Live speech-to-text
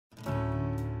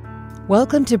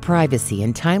Welcome to privacy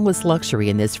and timeless luxury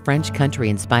in this French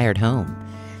country-inspired home.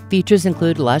 Features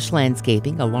include lush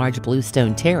landscaping, a large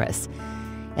bluestone terrace,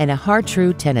 and a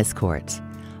Hartrue tennis court.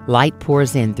 Light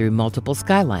pours in through multiple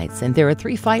skylights, and there are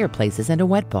 3 fireplaces and a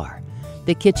wet bar.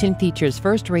 The kitchen features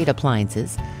first-rate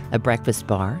appliances, a breakfast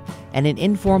bar, and an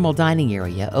informal dining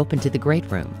area open to the great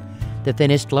room. The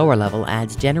finished lower level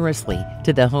adds generously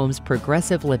to the home's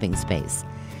progressive living space.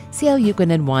 See how you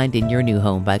can unwind in your new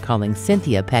home by calling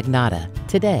Cynthia Pagnotta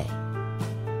today.